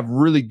he's going to have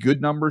really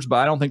good numbers, but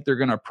I don't think they're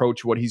going to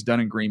approach what he's done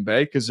in Green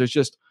Bay because there's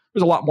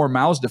a lot more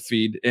mouths to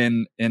feed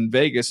in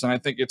Vegas. And I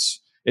think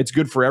it's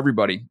good for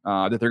everybody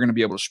that they're going to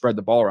be able to spread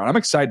the ball around. I'm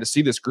excited to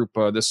see this group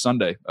this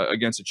Sunday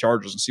against the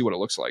Chargers and see what it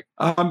looks like.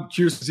 I'm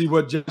curious to see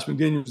what Josh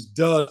McDaniels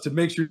does to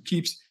make sure he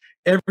keeps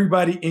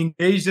everybody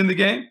engaged in the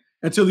game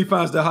until he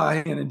finds the high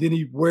hand, and then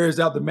he wears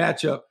out the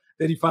matchup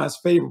that he finds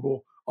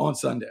favorable on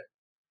Sunday.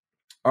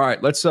 All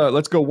right, let's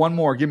go one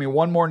more. Give me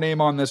one more name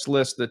on this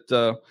list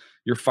that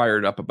you're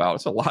fired up about.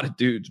 It's a lot of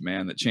dudes,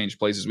 man, that changed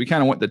places. We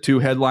kind of went the two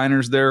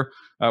headliners there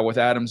with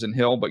Adams and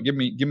Hill, but give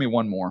me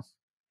one more.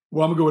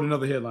 Well, I'm going to go with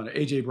another headliner,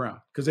 A.J.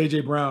 Brown, because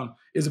A.J. Brown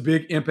is a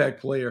big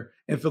impact player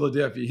in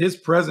Philadelphia. His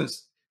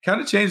presence kind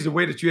of changed the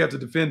way that you have to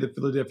defend the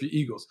Philadelphia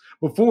Eagles.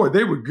 Before,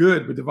 they were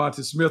good with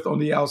Devonta Smith on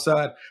the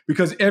outside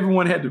because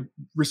everyone had to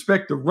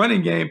respect the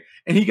running game,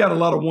 and he got a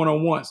lot of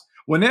one-on-ones.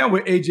 Well, now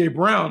with A.J.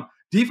 Brown,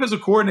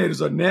 defensive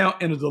coordinators are now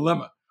in a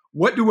dilemma.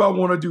 What do I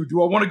want to do?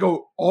 Do I want to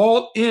go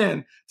all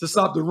in to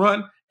stop the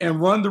run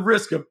and run the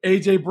risk of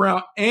A.J.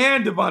 Brown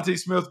and Devonta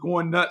Smith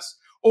going nuts?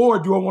 Or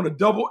do I want to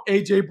double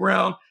A.J.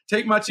 Brown,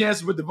 take my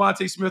chances with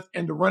Devonta Smith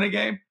and the running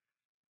game?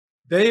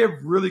 They have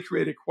really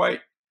created quite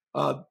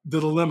the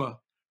dilemma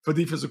for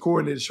defensive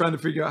coordinators trying to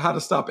figure out how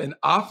to stop an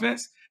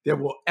offense that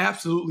will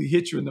absolutely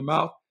hit you in the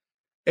mouth.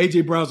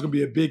 A.J. Brown is going to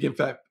be a big,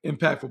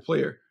 impactful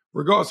player,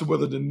 regardless of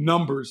whether the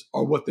numbers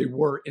are what they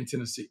were in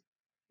Tennessee.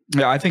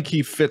 Yeah, I think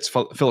he fits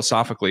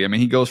philosophically. I mean,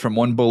 he goes from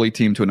one bully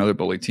team to another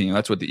bully team.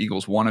 That's what the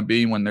Eagles want to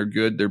be when they're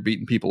good. They're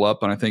beating people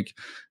up, and I think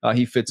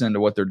he fits into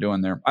what they're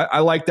doing there. I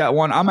like that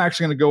one. I'm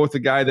actually going to go with the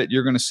guy that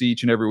you're going to see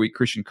each and every week,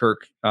 Christian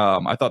Kirk.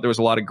 I thought there was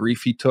a lot of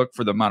grief he took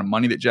for the amount of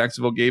money that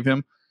Jacksonville gave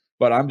him,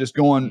 but I'm just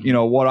going,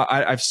 what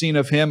I've seen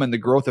of him and the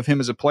growth of him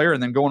as a player,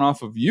 and then going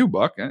off of you,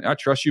 Buck. I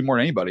trust you more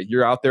than anybody.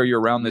 You're out there.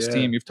 You're around this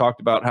team. You've talked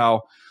about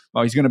how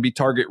he's going to be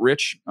target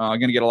rich, going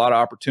to get a lot of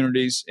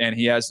opportunities, and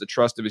he has the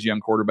trust of his young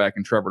quarterback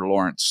in Trevor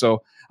Lawrence.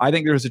 So I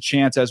think there's a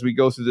chance as we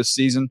go through this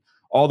season,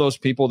 all those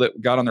people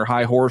that got on their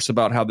high horse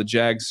about how the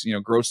Jags,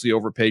 grossly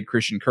overpaid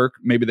Christian Kirk,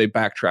 maybe they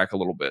backtrack a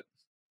little bit.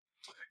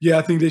 Yeah,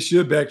 I think they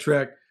should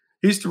backtrack.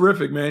 He's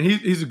terrific, man.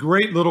 He's a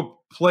great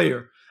little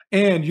player.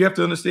 And you have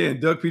to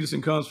understand, Doug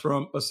Peterson comes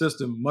from a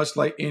system much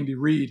like Andy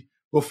Reid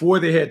before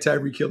they had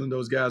Tyreek Hill and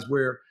those guys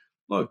where,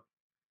 look,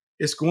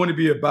 it's going to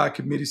be a by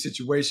committee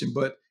situation,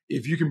 but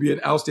if you can be an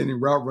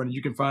outstanding route runner,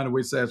 you can find a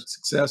way to have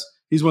success.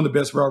 He's one of the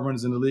best route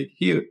runners in the league.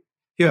 He'll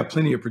have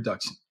plenty of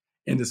production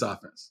in this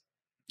offense.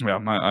 Yeah,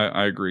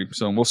 I agree.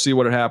 So we'll see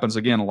what happens.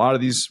 Again, a lot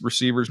of these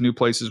receivers, new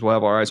places, we'll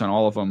have our eyes on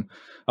all of them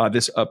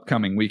this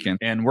upcoming weekend.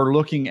 And we're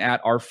looking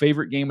at our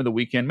favorite game of the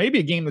weekend, maybe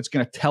a game that's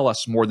going to tell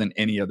us more than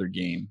any other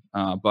game,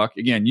 Buck.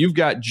 Again, you've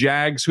got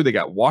Jags, who they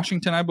got?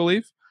 Washington, I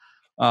believe.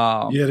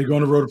 Yeah, they're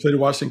going to road to play the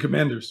Washington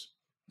Commanders.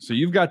 So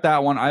you've got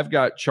that one. I've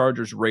got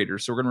Chargers,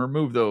 Raiders. So we're going to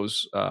remove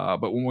those.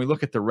 But when we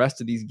look at the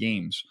rest of these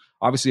games,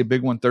 obviously a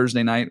big one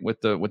Thursday night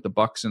with the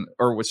Bucks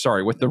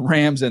with the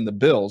Rams and the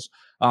Bills.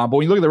 But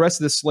when you look at the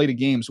rest of this slate of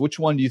games, which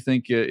one do you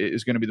think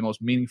is going to be the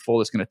most meaningful?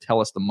 That's going to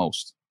tell us the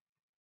most?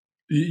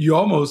 You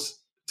almost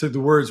took the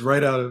words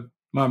right out of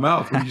my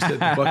mouth when you said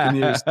the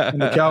Buccaneers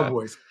and the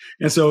Cowboys.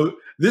 And so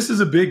this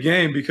is a big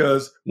game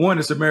because one,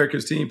 it's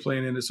America's team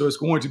playing in it, so it's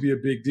going to be a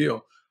big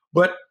deal.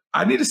 But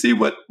I need to see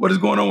what is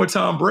going on with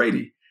Tom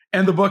Brady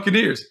and the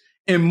Buccaneers.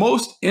 In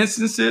most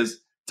instances,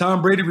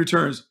 Tom Brady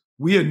returns.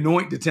 We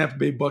anoint the Tampa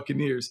Bay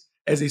Buccaneers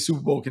as a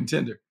Super Bowl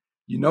contender.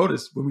 You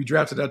notice when we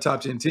drafted our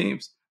top 10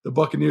 teams, the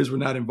Buccaneers were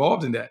not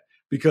involved in that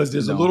because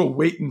there's a little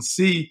wait and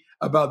see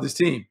about this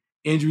team.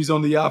 Injuries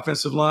on the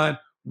offensive line.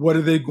 What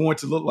are they going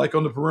to look like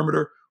on the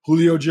perimeter?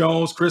 Julio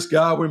Jones, Chris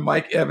Godwin,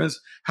 Mike Evans.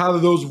 How do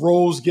those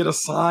roles get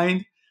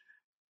assigned?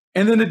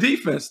 And then the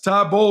defense.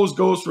 Todd Bowles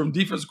goes from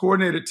defense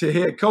coordinator to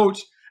head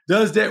coach.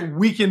 Does that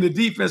weaken the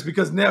defense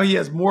because now he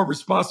has more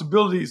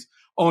responsibilities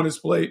on his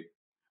plate?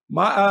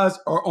 My eyes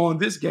are on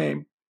this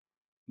game,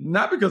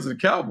 not because of the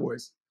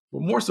Cowboys,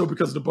 but more so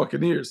because of the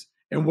Buccaneers.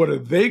 And what are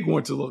they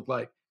going to look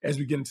like as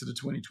we get into the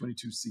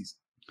 2022 season?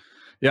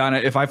 Yeah, and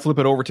if I flip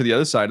it over to the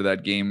other side of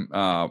that game,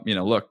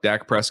 look,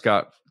 Dak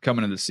Prescott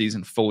coming into the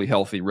season fully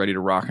healthy, ready to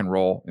rock and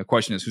roll. The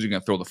question is, who's he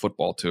going to throw the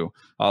football to?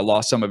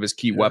 Lost some of his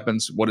key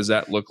weapons. What does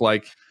that look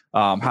like?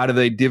 How do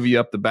they divvy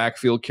up the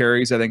backfield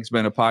carries? I think it's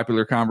been a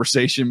popular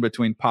conversation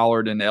between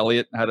Pollard and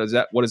Elliott.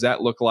 What does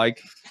that look like?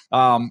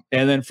 And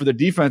then for the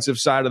defensive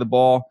side of the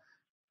ball,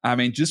 I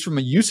mean, just from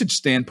a usage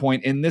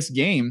standpoint in this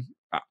game,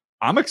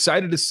 I'm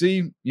excited to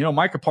see,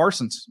 Micah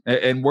Parsons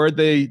and where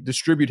they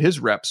distribute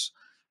his reps.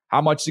 How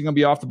much is he going to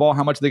be off the ball?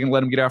 How much are they going to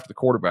let him get after the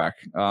quarterback?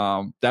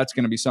 That's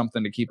going to be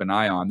something to keep an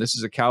eye on. This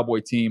is a Cowboy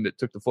team that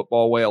took the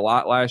football away a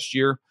lot last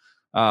year.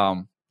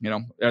 Are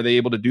they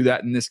able to do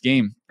that in this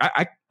game?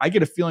 I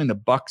get a feeling the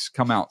Bucs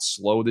come out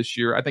slow this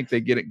year. I think they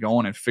get it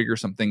going and figure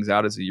some things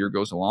out as the year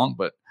goes along.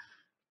 But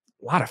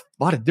a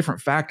lot of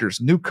different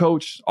factors. New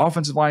coach,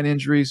 offensive line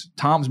injuries,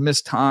 Tom's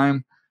missed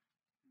time.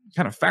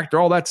 Kind of factor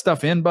all that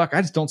stuff in, Buck.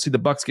 I just don't see the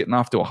Bucs getting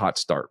off to a hot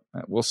start.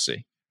 We'll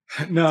see.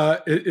 No,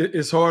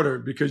 it's harder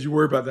because you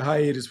worry about the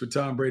hiatus with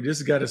Tom Brady. This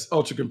is a guy that's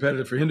ultra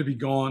competitive. For him to be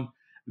gone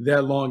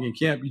that long in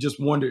camp, you just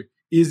wonder,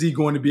 is he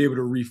going to be able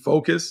to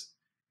refocus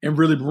and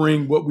really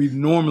bring what we've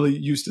normally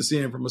used to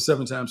seeing from a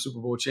 7-time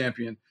Super Bowl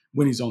champion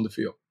when he's on the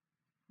field?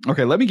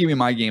 Okay, let me give you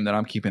my game that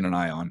I'm keeping an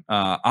eye on.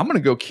 I'm going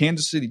to go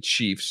Kansas City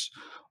Chiefs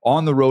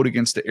on the road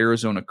against the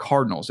Arizona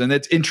Cardinals. And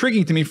it's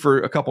intriguing to me for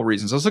a couple of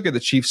reasons. Let's look at the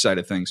Chiefs side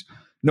of things.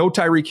 No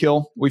Tyreek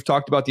Hill. We've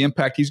talked about the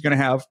impact he's going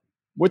to have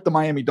with the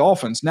Miami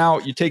Dolphins. Now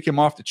you take him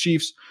off the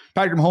Chiefs.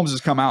 Patrick Mahomes has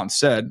come out and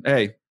said,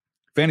 hey,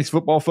 fantasy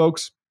football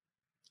folks,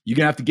 you're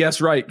going to have to guess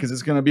right because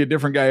it's going to be a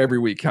different guy every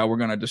week how we're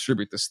going to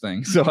distribute this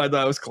thing. So I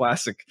thought it was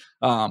classic.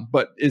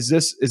 But is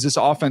this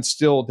offense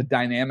still the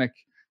dynamic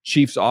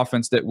Chiefs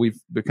offense that we've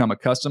become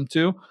accustomed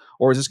to?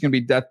 Or is this going to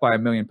be death by a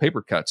million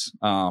paper cuts?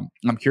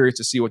 I'm curious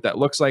to see what that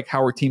looks like.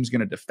 How are teams going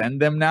to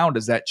defend them now?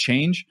 Does that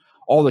change?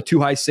 All the too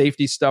high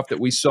safety stuff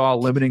that we saw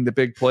limiting the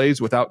big plays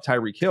without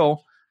Tyreek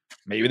Hill,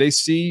 maybe they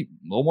see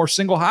a little more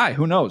single high.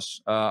 Who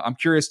knows? I'm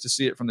curious to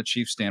see it from the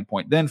Chiefs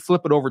standpoint. Then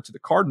flip it over to the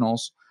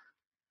Cardinals.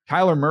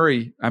 Kyler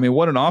Murray, I mean,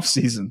 what an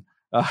offseason.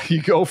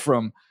 You go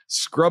from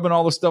scrubbing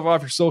all the stuff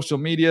off your social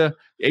media.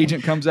 The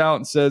agent comes out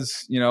and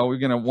says, we're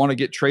going to want to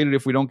get traded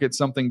if we don't get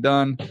something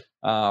done.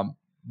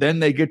 Then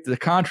they get the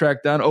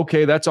contract done.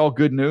 Okay, that's all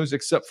good news,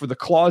 except for the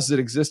clause that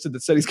existed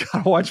that said he's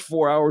got to watch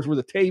 4 hours worth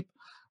of tape,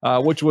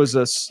 which was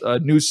a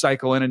news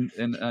cycle in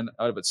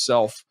out of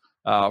itself.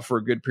 For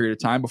a good period of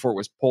time before it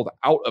was pulled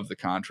out of the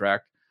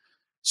contract.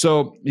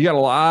 So you got a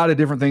lot of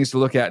different things to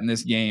look at in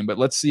this game, but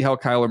let's see how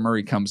Kyler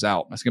Murray comes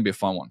out. That's going to be a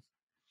fun one.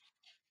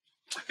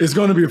 It's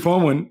going to be a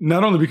fun one,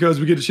 not only because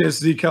we get a chance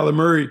to see Kyler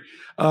Murray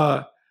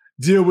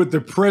deal with the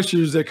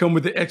pressures that come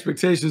with the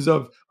expectations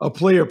of a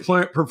player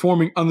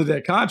performing under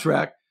that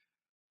contract,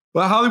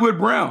 but Hollywood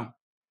Brown.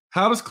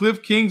 How does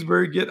Cliff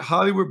Kingsbury get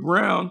Hollywood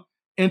Brown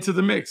into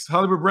the mix?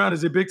 Hollywood Brown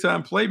is a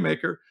big-time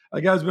playmaker,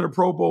 a guy who's been a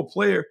Pro Bowl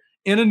player,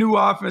 in a new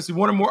offense. He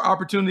wanted more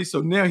opportunities, so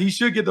now he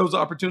should get those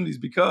opportunities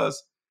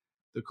because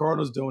the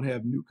Cardinals don't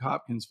have Nuke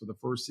Hopkins for the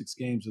first 6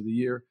 games of the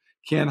year.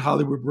 Can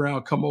Hollywood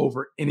Brown come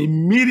over and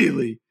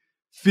immediately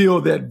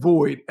fill that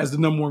void as the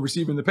number 1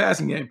 receiver in the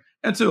passing game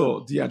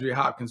until DeAndre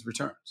Hopkins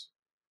returns?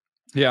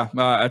 Yeah,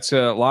 that's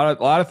a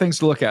lot of things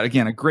to look at.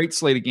 Again, a great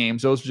slate of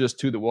games. Those are just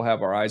 2 that we'll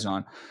have our eyes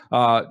on.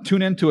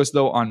 Tune in to us,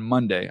 though, on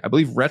Monday. I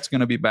believe Rhett's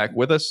going to be back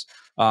with us.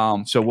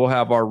 So we'll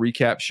have our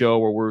recap show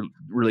where we're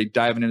really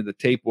diving into the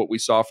tape, what we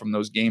saw from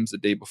those games the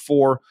day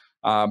before.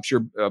 I'm sure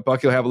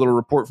Bucky will have a little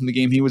report from the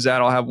game he was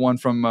at. I'll have one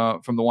from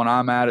the one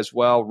I'm at as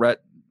well. Rhett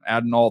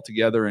adding all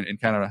together and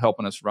kind of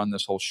helping us run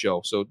this whole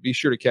show. So be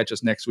sure to catch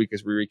us next week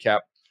as we recap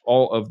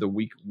all of the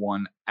week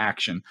 1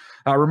 action.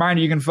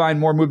 Reminder, you can find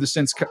more Move the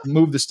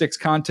Sticks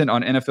content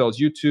on NFL's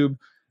YouTube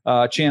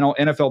channel,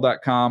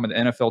 NFL.com, and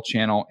the NFL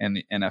channel, and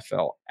the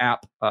NFL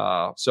app.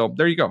 So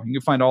there you go. You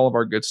can find all of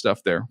our good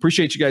stuff there.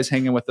 Appreciate you guys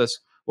hanging with us.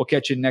 We'll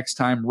catch you next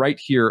time right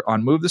here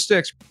on Move the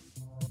Sticks.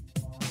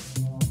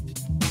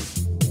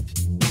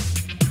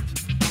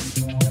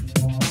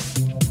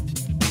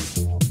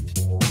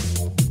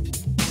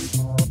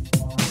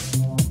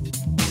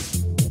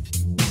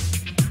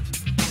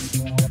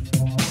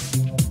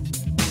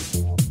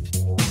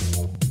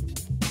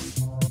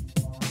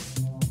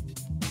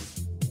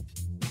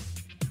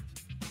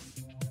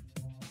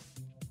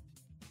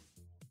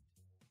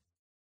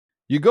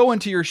 You go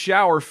into your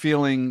shower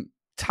feeling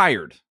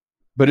tired,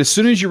 but as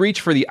soon as you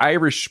reach for the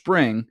Irish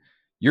Spring,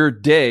 your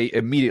day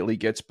immediately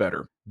gets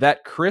better.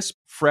 That crisp,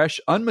 fresh,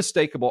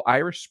 unmistakable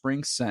Irish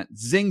Spring scent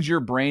zings your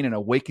brain and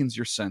awakens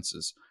your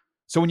senses.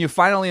 So when you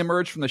finally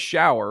emerge from the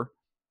shower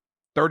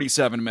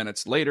 37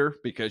 minutes later,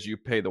 because you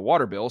pay the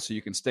water bill so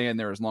you can stay in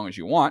there as long as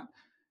you want,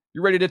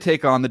 you're ready to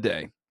take on the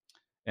day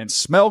and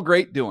smell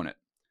great doing it.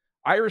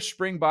 Irish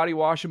Spring Body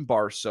Wash and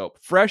Bar Soap.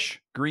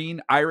 Fresh,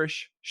 green,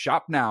 Irish.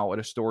 Shop now at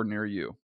a store near you.